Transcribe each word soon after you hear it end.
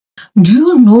Do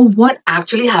you know what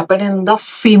actually happened in the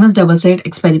famous double slate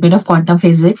experiment of quantum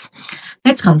physics?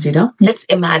 Let's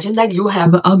imagine that you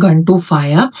have a gun to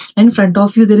fire. In front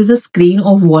of you, there is a screen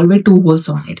or wall with two holes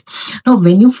on it. Now,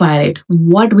 when you fire it,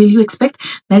 what will you expect?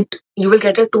 That you will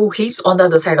get a two heaps on the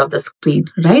other side of the screen,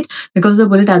 right? Because the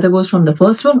bullet either goes from the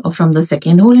first hole or from the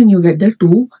second hole, and you get the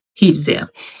two heaps there.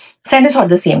 Scientists thought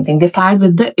the same thing. They fired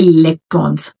with the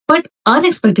electrons. But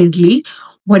unexpectedly,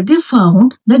 what they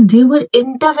found that they were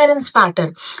interference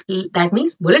pattern. That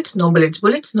means bullets, no bullets,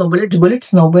 bullets, no bullets,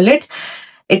 bullets, no bullets.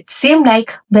 It seemed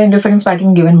like the interference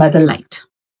pattern given by the light,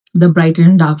 the bright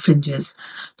and dark fringes.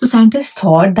 So scientists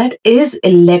thought that is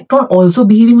electron also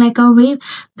behaving like a wave?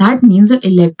 That means the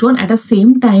electron at the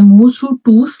same time moves through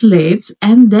two slits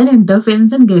and then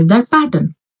interference and gave that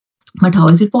pattern. But how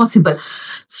is it possible?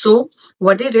 So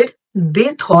what they did, they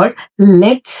thought,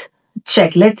 let's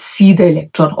check, let's see the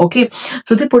electron. Okay,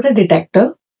 so they put a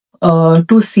detector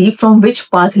to see from which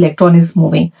path electron is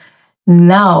moving.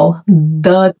 Now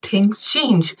the things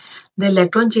change. The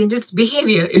electron changed its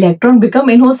behavior. Electron become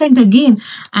innocent again.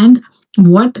 And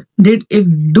what did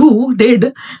it do?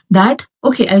 Did that,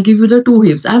 okay, I'll give you the two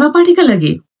waves. I'm a particle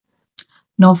again.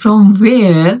 Now from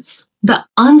where the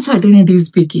uncertainties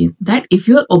begin, that if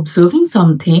you're observing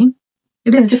something,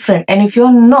 it is different. And if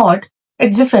you're not,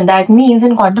 it's different. That means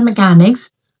in quantum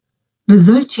mechanics,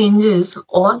 result changes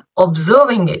on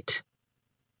observing it.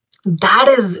 That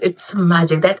is its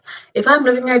magic. That if I'm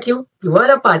looking at you, you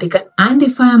are a particle. And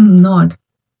if I am not,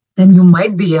 then you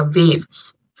might be a wave.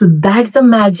 So that's the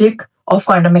magic of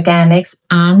quantum mechanics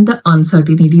and the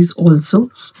uncertainties also.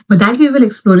 But that we will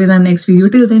explore in our next video.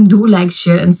 Till then, do like,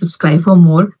 share and subscribe for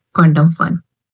more quantum fun.